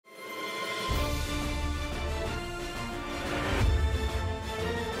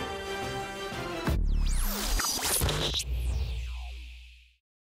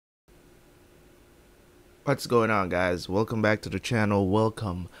What's going on, guys? Welcome back to the channel.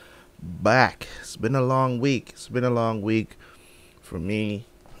 Welcome back. It's been a long week. For me.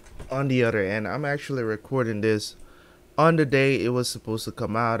 On the other end, I'm actually recording this on the day it was supposed to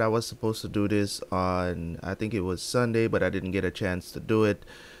come out. I was supposed to do this on, I think it was Sunday, but I didn't get a chance to do it.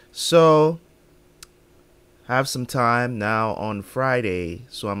 So, have some time now on Friday.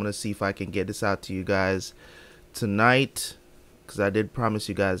 So I'm going to see if I can get this out to you guys tonight, because I did promise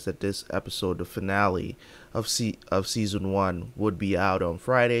you guys that this episode, the finale of season 1, would be out on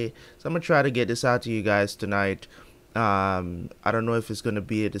Friday. So I'm gonna try to get this out to you guys tonight. I don't know if it's gonna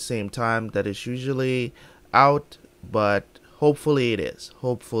be at the same time that it's usually out, but hopefully it is.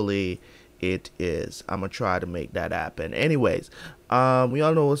 I'm gonna try to make that happen. Anyways, we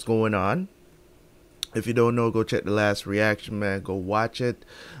all know what's going on. If you don't know, go check the last reaction, man. Go watch it.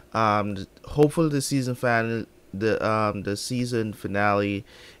 Hopefully the season finale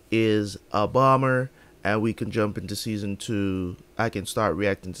is a bomber, and we can jump into season 2. I can start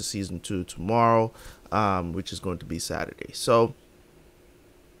reacting to season 2 tomorrow, which is going to be Saturday. So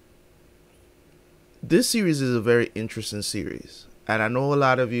this series is a very interesting series, and I know a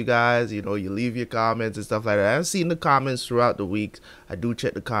lot of you guys, you leave your comments and stuff like that. I've seen the comments throughout the week. I do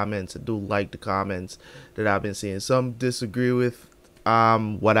check the comments. I do like the comments that I've been seeing. Some disagree with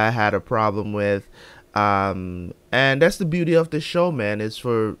what I had a problem with. And that's the beauty of the show, man. It's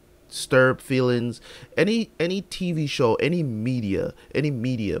for stir up feelings. Any TV show, any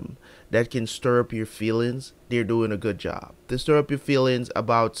medium that can stir up your feelings, they're doing a good job. They stir up your feelings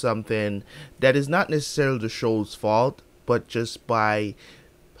about something that is not necessarily the show's fault, but just by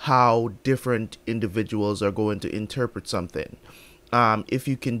how different individuals are going to interpret something. If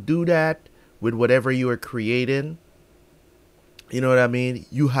you can do that with whatever you are creating, you know what I mean?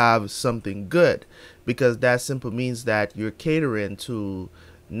 You have something good, because that simply means that you're catering to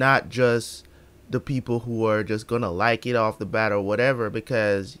not just the people who are just going to like it off the bat or whatever,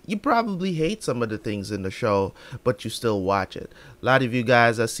 because you probably hate some of the things in the show, but you still watch it. A lot of you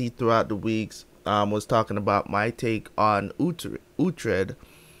guys I see throughout the weeks was talking about my take on Uhtred,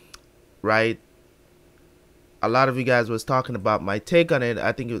 right? A lot of you guys was talking about my take on it.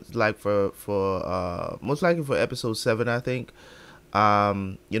 I think it was like for most likely for episode 7, I think.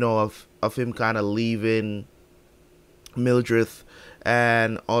 Of him kind of leaving Mildred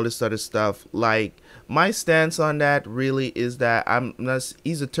and all this other stuff. Like, my stance on that really is that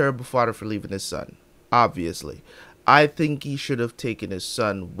he's a terrible father for leaving his son. Obviously, I think he should have taken his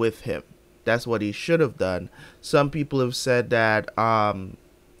son with him. That's what he should have done. Some people have said that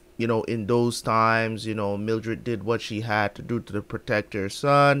in those times, Mildred did what she had to do to protect her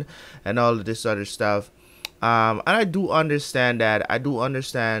son and all of this other stuff. And I do understand that.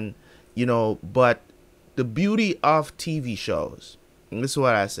 But the beauty of TV shows, and this is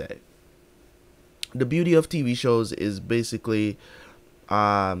what I say, the beauty of TV shows is basically,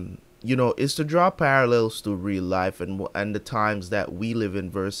 is to draw parallels to real life and the times that we live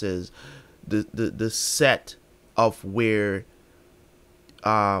in versus the set of where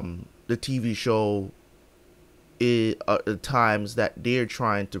the TV show is, the times that they're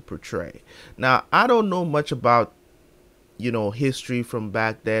trying to portray. Now, I don't know much about history from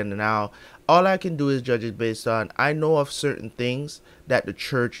back then and now. All I can do is judge it based on, I know of certain things that the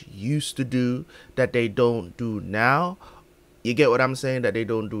church used to do that they don't do now. You get what I'm saying? That they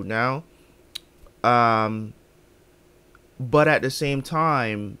don't do now. But at the same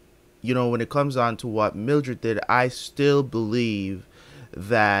time, when it comes on to what Mildred did, I still believe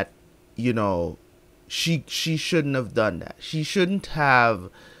that, she shouldn't have done that. She shouldn't have,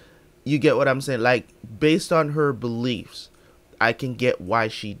 you get what I'm saying? Like, based on her beliefs, I can get why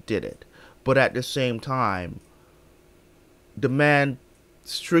she did it. But at the same time, the man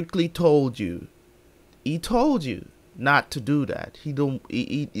strictly told you, he told you not to do that.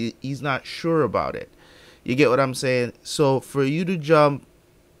 He's not sure about it. You get what I'm saying? So for you to jump,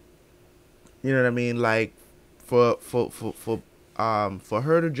 you know what I mean? Like, for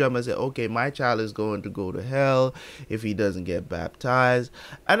her to jump and say, okay, my child is going to go to hell if he doesn't get baptized.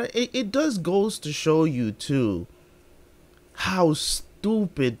 And it does goes to show you too how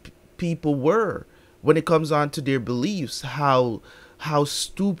stupid people were when it comes on to their beliefs, how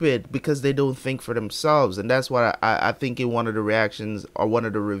stupid, because they don't think for themselves. And that's what I think in one of the reactions or one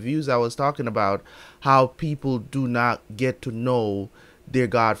of the reviews I was talking about, how people do not get to know their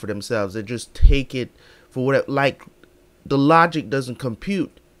God for themselves. They just take it for whatever, like, the logic doesn't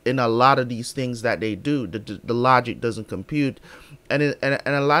compute in a lot of these things that they do. The logic doesn't compute, and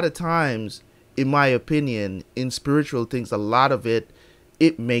a lot of times, in my opinion, in spiritual things, a lot of it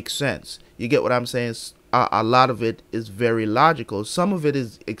makes sense. You get what I'm saying? a lot of it is very logical. Some of it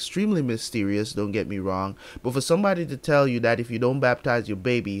is extremely mysterious, don't get me wrong. But for somebody to tell you that if you don't baptize your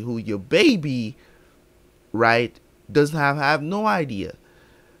baby, who your baby, right, doesn't have no idea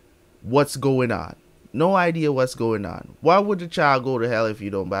what's going on. No idea what's going on. Why would the child go to hell if you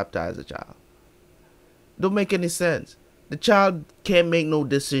don't baptize the child? Don't make any sense. The child can't make no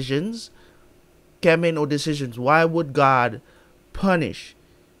decisions. Can't make no decisions. Why would God punish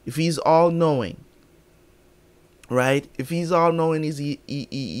if he's all knowing? Right? If he's all knowing,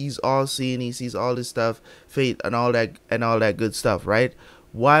 he's all seeing, he sees all this stuff, fate and all that good stuff, right?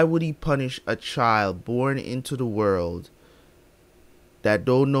 Why would he punish a child born into the world that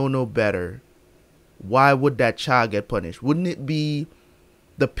don't know no better? Why would that child get punished? Wouldn't it be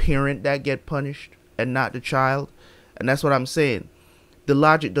the parent that get punished and not the child? And that's what I'm saying. The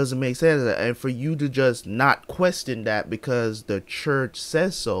logic doesn't make sense. And for you to just not question that because the church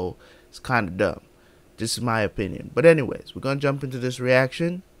says so, it's kind of dumb. This is my opinion. But anyways, we're going to jump into this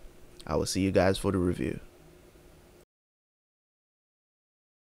reaction. I will see you guys for the review.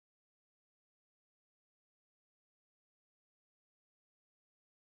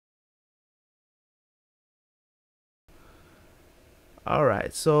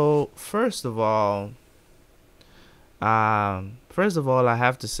 Alright, so first of all, I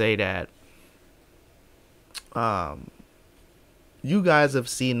have to say that you guys have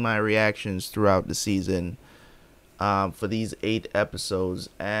seen my reactions throughout the season for these 8 episodes,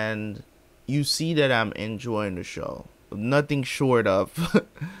 and you see that I'm enjoying the show. Nothing short of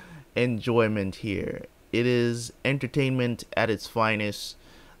enjoyment here. It is entertainment at its finest.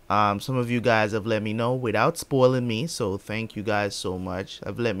 Some of you guys have let me know without spoiling me, so thank you guys so much.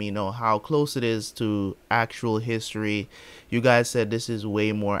 Have let me know how close it is to actual history. You guys said this is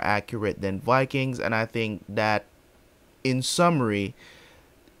way more accurate than Vikings, and I think that in summary,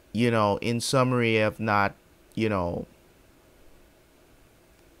 if not,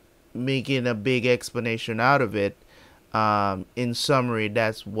 making a big explanation out of it, in summary,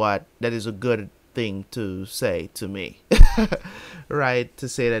 that is a good thing to say to me. Right, to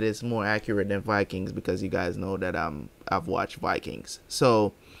say that it's more accurate than Vikings, because you guys know that I've watched Vikings,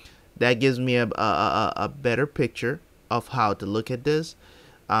 so that gives me a better picture of how to look at this.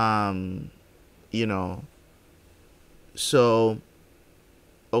 So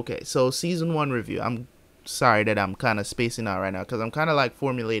okay, so season 1 review. I'm sorry that I'm kind of spacing out right now because I'm kind of like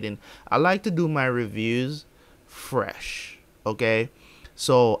formulating. I like to do my reviews fresh, okay?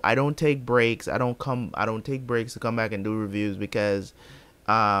 So I don't take breaks. I don't take breaks to come back and do reviews, because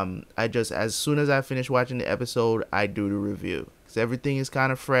I just, as soon as I finish watching the episode, I do the review. Because everything is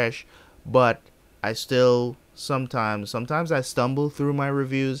kind of fresh, but I still sometimes I stumble through my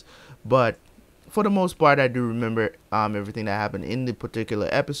reviews, but for the most part, I do remember everything that happened in the particular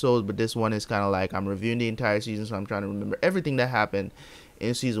episode. But this one is kind of like I'm reviewing the entire season, so I'm trying to remember everything that happened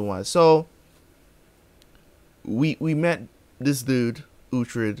in season 1. So we met this dude,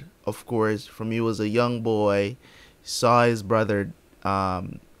 Uhtred, of course. From he was a young boy, saw his brother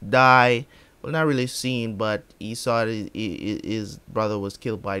die. Well, not really seen, but he saw his brother was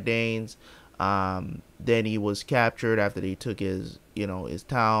killed by Danes. Then he was captured after they took his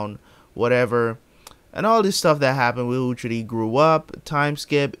town, whatever, and all this stuff that happened with Uhtred. He grew up. Time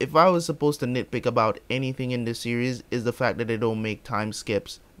skip. If I was supposed to nitpick about anything in this series, is the fact that they don't make time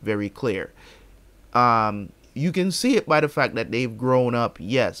skips very clear. You can see it by the fact that they've grown up,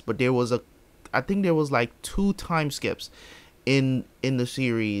 yes, but I think there was like 2 time skips in the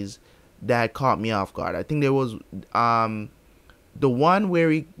series that caught me off guard. I think there was the one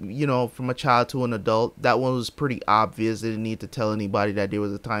where he, from a child to an adult. That one was pretty obvious. They didn't need to tell anybody that there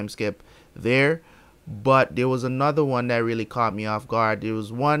was a time skip there. But there was another one that really caught me off guard. There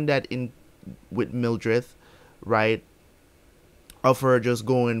was one with Mildred, right? Of her just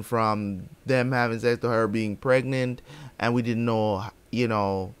going from them having sex to her being pregnant, and we didn't know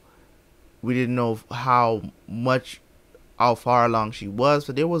how far along she was.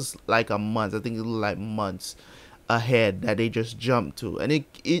 So there was like a month, I think it was like months ahead that they just jumped to, and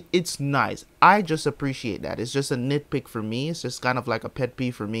it's nice. I just appreciate that. It's just a nitpick for me. It's just kind of like a pet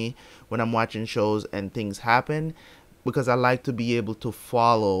peeve for me when I'm watching shows and things happen, because I like to be able to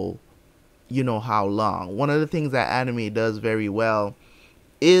follow how long. One of the things that anime does very well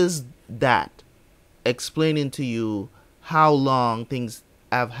is that explaining to you how long things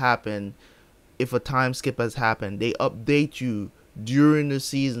have happened. If a time skip has happened, they update you during the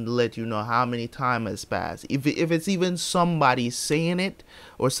season to let you know how many time has passed. If it's even somebody saying it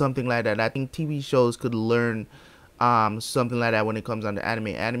or something like that. I think TV shows could learn something like that when it comes down to anime.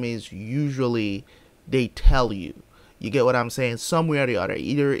 Anime is usually, they tell you. You get what I'm saying? Some way or the other.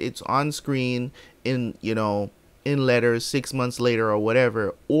 Either it's on screen in, in letters 6 months later or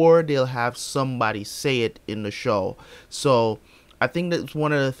whatever, or they'll have somebody say it in the show. So I think that's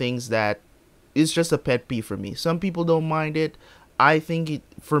one of the things that is just a pet peeve for me. Some people don't mind it. I think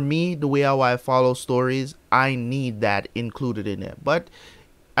for me, the way how I follow stories, I need that included in it. But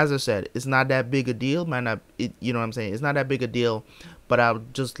as I said, it's not that big a deal, man. You know what I'm saying? It's not that big a deal, but I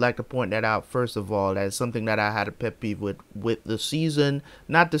would just like to point that out first of all. That's something that I had a pet peeve with the season.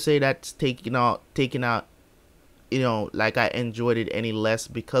 Not to say that's taking out, like I enjoyed it any less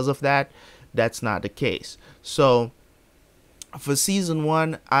because of that. That's not the case. So for season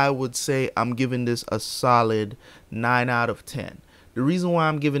 1, I would say I'm giving this a solid 9 out of 10. The reason why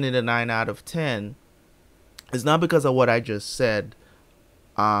I'm giving it a 9 out of 10 is not because of what I just said,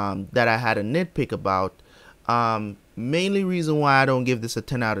 that I had a nitpick about. Mainly reason why I don't give this a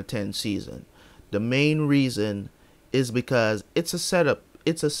 10 out of 10 season. The main reason is because it's a setup.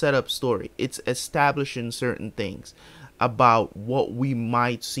 It's a setup story. It's establishing certain things about what we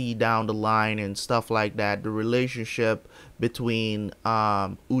might see down the line and stuff like that. The relationship between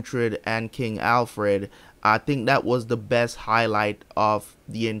Uhtred and King Alfred. I think that was the best highlight of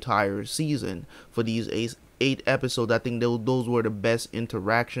the entire season for these 8 episodes. I think those were the best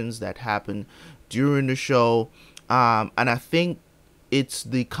interactions that happened during the show, and I think it's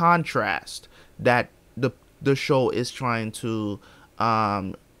the contrast that the show is trying to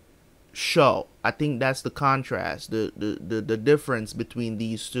show. I think that's the contrast, the difference between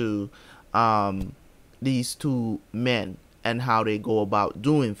these two men and how they go about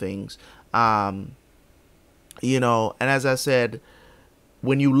doing things. And as I said,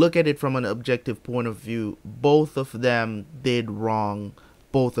 when you look at it from an objective point of view, both of them did wrong,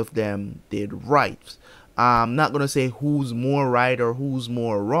 both of them did right. I'm not going to say who's more right or who's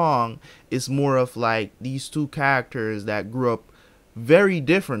more wrong. It's more of like these two characters that grew up very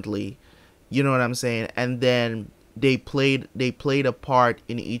differently, you know what I'm saying? And then they played a part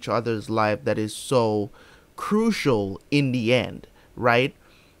in each other's life that is so crucial in the end, right?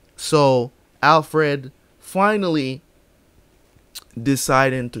 So Alfred finally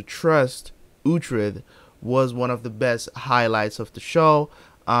deciding to trust Uhtred was one of the best highlights of the show.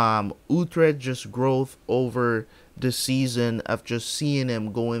 Uhtred just growth over the season of just seeing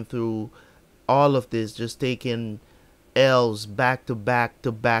him going through all of this, just taking L's back to back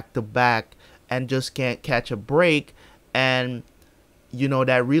to back to back and just can't catch a break. And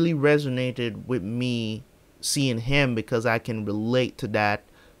that really resonated with me seeing him, because I can relate to that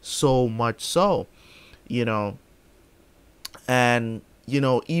so much so, and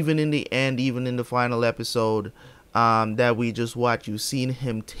even in the end, even in the final episode that we just watched, you've seen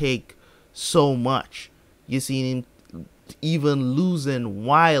him take so much. You've seen him even losing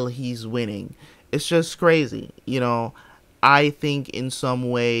while he's winning. It's just crazy. I think in some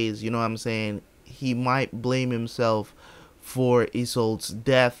ways, what I'm saying, he might blame himself for Isolde's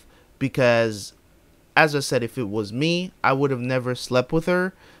death, because as I said, if it was me, I would have never slept with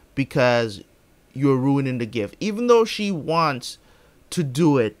her, because you're ruining the gift. Even though she wants to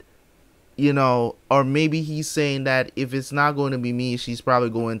do it, or maybe he's saying that if it's not going to be me, she's probably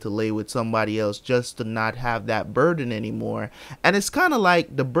going to lay with somebody else just to not have that burden anymore. And it's kind of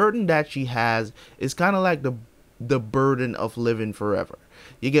like the burden that she has is kind of like the burden of living forever.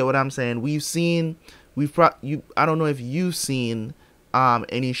 You get what I'm saying? I don't know if you've seen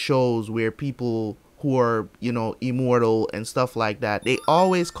any shows where people who are, immortal and stuff like that, they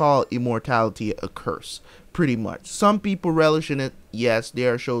always call immortality a curse, pretty much. Some people relish in it. Yes,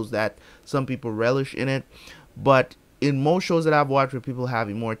 there are shows that some people relish in it, but in most shows that I've watched where people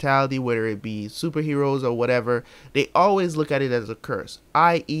have immortality, whether it be superheroes or whatever, they always look at it as a curse.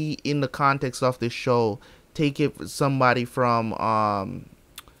 I.e., in the context of this show, take it for somebody from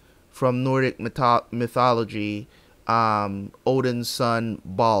Nordic mythology, Odin's son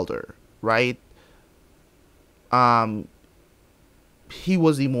Balder, right? He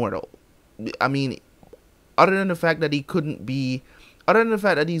was immortal. I mean, other than the fact that he's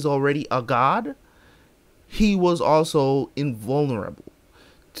already a god, he was also invulnerable.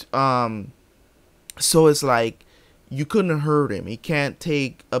 So it's like you couldn't hurt him. He can't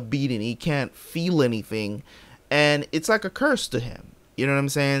take a beating. He can't feel anything, and it's like a curse to him. You know what I'm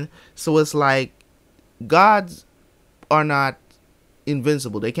saying? So it's like gods are not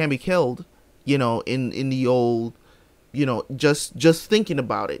invincible. They can't be killed. In the old, just thinking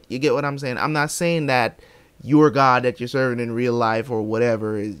about it. You get what I'm saying? I'm not saying that your God that you're serving in real life or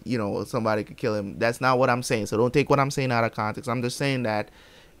whatever is, somebody could kill him. That's not what I'm saying. So don't take what I'm saying out of context. I'm just saying that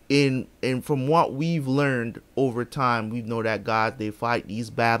in from what we've learned over time, we know that gods, they fight these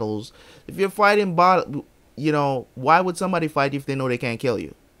battles. If you're fighting you know, why would somebody fight if they know they can't kill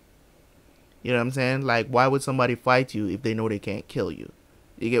you? You know what I'm saying? Like, why would somebody fight you if they know they can't kill you?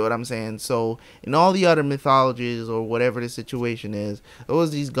 You get what I'm saying? So, in all the other mythologies or whatever the situation is,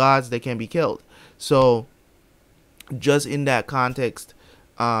 those these gods that can be killed. So, just in that context,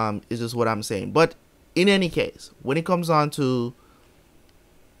 is just what I'm saying. But in any case, when it comes on to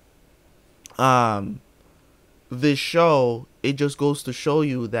this show, it just goes to show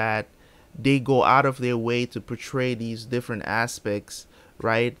you that they go out of their way to portray these different aspects,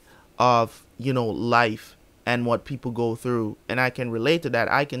 right, of, you know, life and what people go through. And I can relate to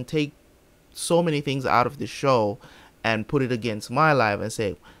that. I can take so many things out of the show and put it against my life and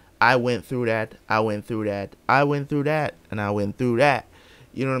say, I went through that, I went through that, I went through that, and I went through that.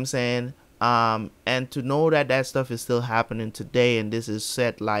 You know what I'm saying? And to know that that stuff is still happening today, and this is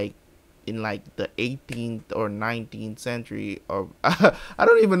set like in like the 18th or 19th century, or I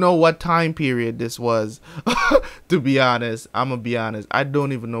don't even know what time period this was. To be honest, I'm gonna be honest, I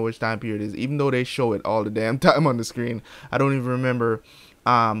don't even know which time period it is, even though they show it all the damn time on the screen. I don't even remember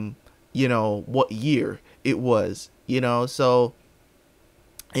you know, what year it was, you know. So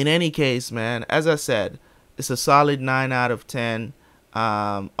in any case, man, as I said, it's a solid 9 out of 10.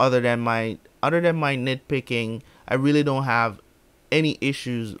 Other than my nitpicking, I really don't have any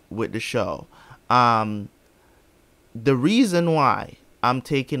issues with the show. The reason why I'm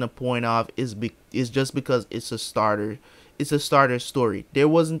taking a point off is just because it's a starter. It's a starter story. There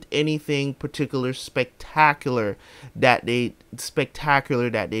wasn't anything particular spectacular that they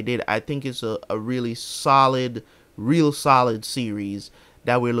did. I think it's a really solid, real solid series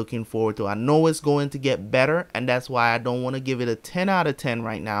that we're looking forward to. I know it's going to get better, and that's why I don't want to give it a 10 out of 10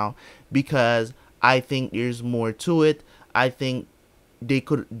 right now, because I think there's more to it. I think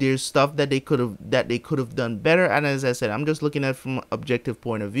there's stuff that they could have done better, and as I said, I'm just looking at it from an objective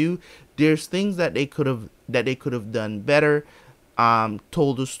point of view. There's things that they could have done better,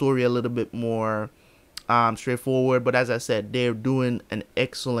 told the story a little bit more straightforward. But as I said, they're doing an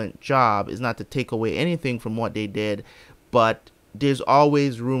excellent job. It's not to take away anything from what they did, but there's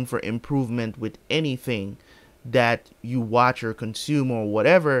always room for improvement with anything that you watch or consume or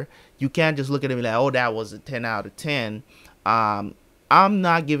whatever. You can't just look at it and be like, oh, that was a 10 out of 10. I'm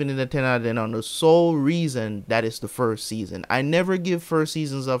not giving it a 10 out of 10 on the sole reason that it's the first season. I never give first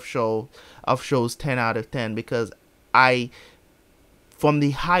seasons of shows 10 out of 10, because from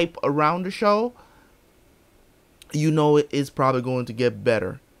the hype around the show, you know it is probably going to get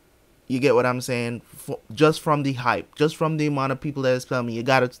better. You get what I'm saying? Just from the hype, just from the amount of people that is telling me you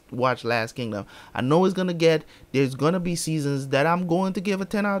gotta watch Last Kingdom. I know there's gonna be seasons that I'm going to give a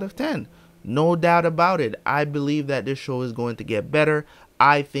 10 out of 10. No doubt about it. I believe that this show is going to get better.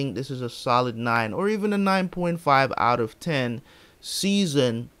 I think this is a solid 9 or even a 9.5 out of 10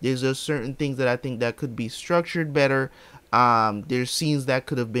 season. There's just certain things that I think that could be structured better. There's scenes that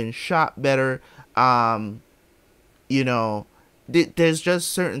could have been shot better. You know, there's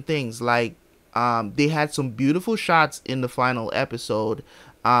just certain things like they had some beautiful shots in the final episode.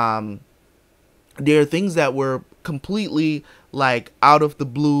 There are things that were completely like out of the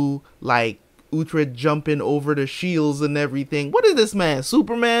blue, like Uhtred jumping over the shields and everything. What is this man,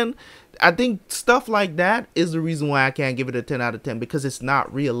 Superman? I think stuff like that is the reason why I can't give it a 10 out of 10, because it's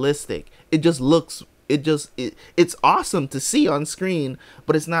not realistic. It's awesome to see on screen,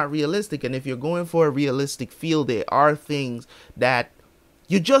 but it's not realistic. And if you're going for a realistic feel, there are things that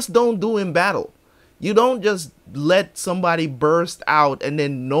you just don't do in battle. You don't just let somebody burst out and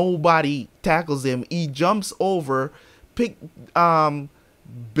then nobody tackles him. He jumps over,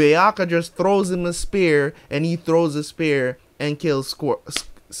 Beocca just throws him a spear, and he throws a spear and kills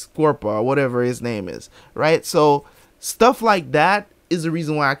Scorpa, or whatever his name is, right? So stuff like that is the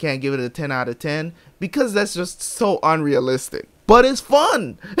reason why I can't give it a 10 out of 10, because that's just so unrealistic. But it's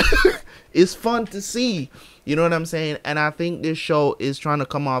fun. It's fun to see. You know what I'm saying? And I think this show is trying to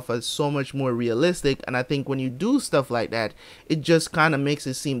come off as so much more realistic. And I think when you do stuff like that, it just kind of makes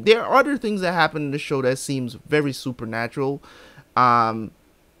it seem... There are other things that happen in the show that seems very supernatural. And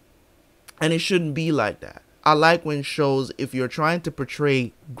it shouldn't be like that. I like when shows, if you're trying to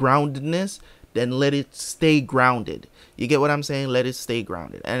portray groundedness, then let it stay grounded. You get what I'm saying? Let it stay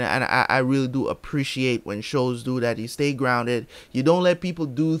grounded. And I really do appreciate when shows do that. You stay grounded. You don't let people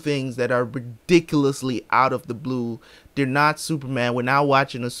do things that are ridiculously out of the blue. They're not Superman. We're not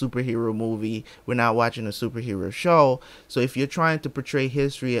watching a superhero movie. We're not watching a superhero show. So if you're trying to portray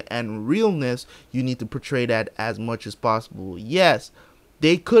history and realness, you need to portray that as much as possible. Yes,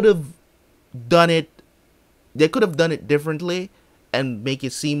 they could have done it. They could have done it differently and make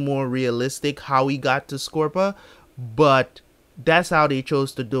it seem more realistic how he got to Scorpa, but that's how they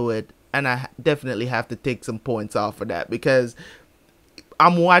chose to do it, and I definitely have to take some points off of that, because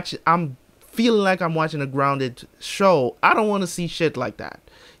I'm feeling like I'm watching a grounded show. I don't want to see shit like that.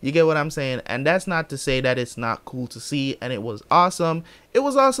 You get what I'm saying? And that's not to say that it's not cool to see, and it was awesome. It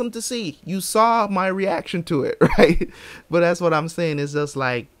was awesome to see. You saw my reaction to it, right? But that's what I'm saying. It's just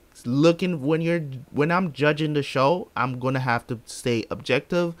like, looking, when I'm judging the show, I'm gonna have to stay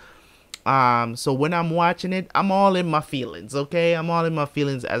objective. So when I'm watching it, I'm all in my feelings, okay? I'm all in my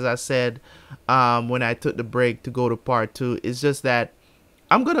feelings, as I said when I took the break to go to part 2. It's just that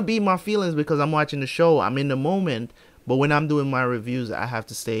I'm gonna be in my feelings because I'm watching the show. I'm in the moment. But when I'm doing my reviews, I have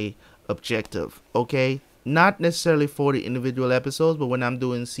to stay objective, okay? Not necessarily for the individual episodes, but when I'm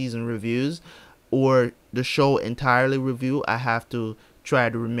doing season reviews or the show entirely review, I have to try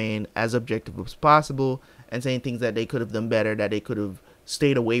to remain as objective as possible and saying things that they could have done better, that they could have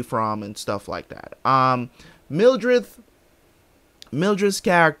stayed away from, and stuff like that. Mildred's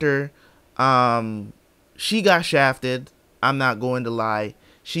character, she got shafted. I'm not going to lie.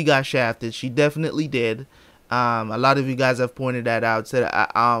 She got shafted. She definitely did. A lot of you guys have pointed that out. Said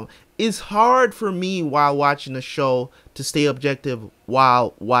it's hard for me while watching the show to stay objective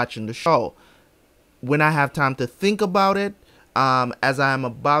while watching the show. When I have time to think about it, as I am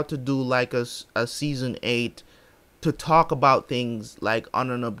about to do like a season 8, to talk about things like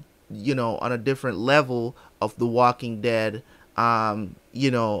on a different level of The Walking Dead.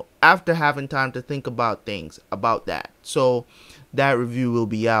 After having time to think about things about that. So that review will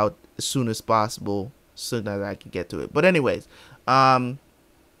be out as soon as possible, so that I can get to it. But anyways, so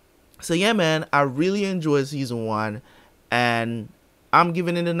yeah, man, I really enjoyed season 1, and I'm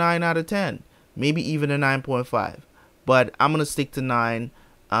giving it a 9 out of 10, maybe even a 9.5, but I'm gonna stick to 9.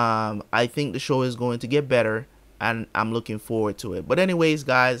 I think the show is going to get better, and I'm looking forward to it. But anyways,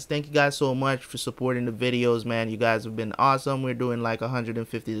 guys, thank you guys so much for supporting the videos, man. You guys have been awesome. We're doing like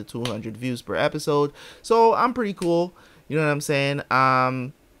 150 to 200 views per episode, so I'm pretty cool. You know what I'm saying?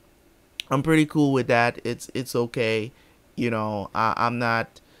 I'm pretty cool with that. It's okay. I'm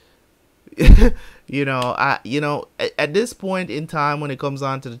not at this point in time, when it comes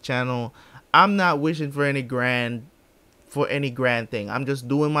on to the channel, I'm not wishing for any grand thing. I'm just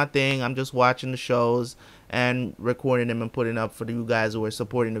doing my thing. I'm just watching the shows and recording them and putting up for you guys who are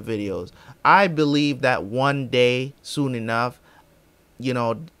supporting the videos. I believe that one day, soon enough,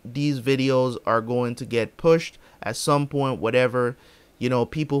 these videos are going to get pushed at some point, whatever.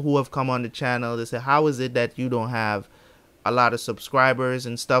 People who have come on the channel, they say, how is it that you don't have a lot of subscribers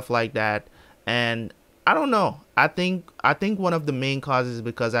and stuff like that? And I don't know. I think one of the main causes is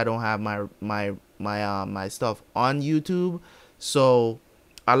because I don't have my stuff on YouTube. So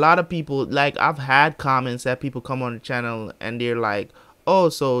a lot of people, like, I've had comments that people come on the channel and they're like, oh,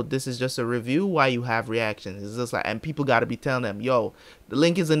 so this is just a review, why you have reactions? It's just like, and people got to be telling them, yo, the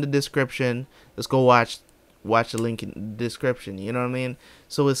link is in the description, let's go watch the link in the description. You know what I mean?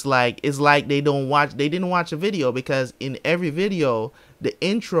 So it's like they didn't watch a video, because in every video the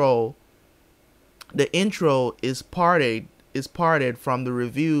intro is parted from the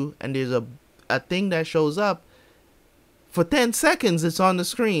review, and there's a thing that shows up for 10 seconds. It's on the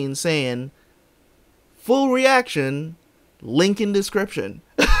screen saying full reaction, link in description.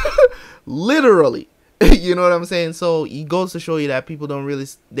 Literally. You know what I'm saying? So it goes to show you that people don't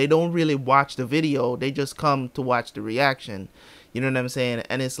really watch the video. They just come to watch the reaction. You know what I'm saying?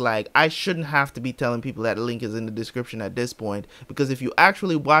 And it's like, I shouldn't have to be telling people that the link is in the description at this point, because if you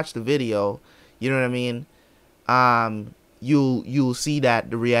actually watch the video, you know what I mean? You'll see that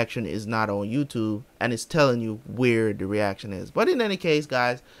the reaction is not on YouTube, and it's telling you where the reaction is. But in any case,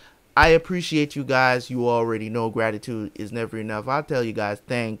 guys, I appreciate you guys. You already know gratitude is never enough. I'll tell you guys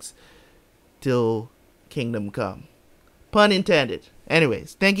thanks till kingdom come. Pun intended.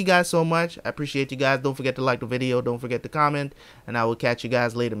 Anyways, thank you guys so much. I appreciate you guys. Don't forget to like the video. Don't forget to comment. And I will catch you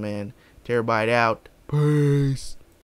guys later, man. Terabyte out. Peace.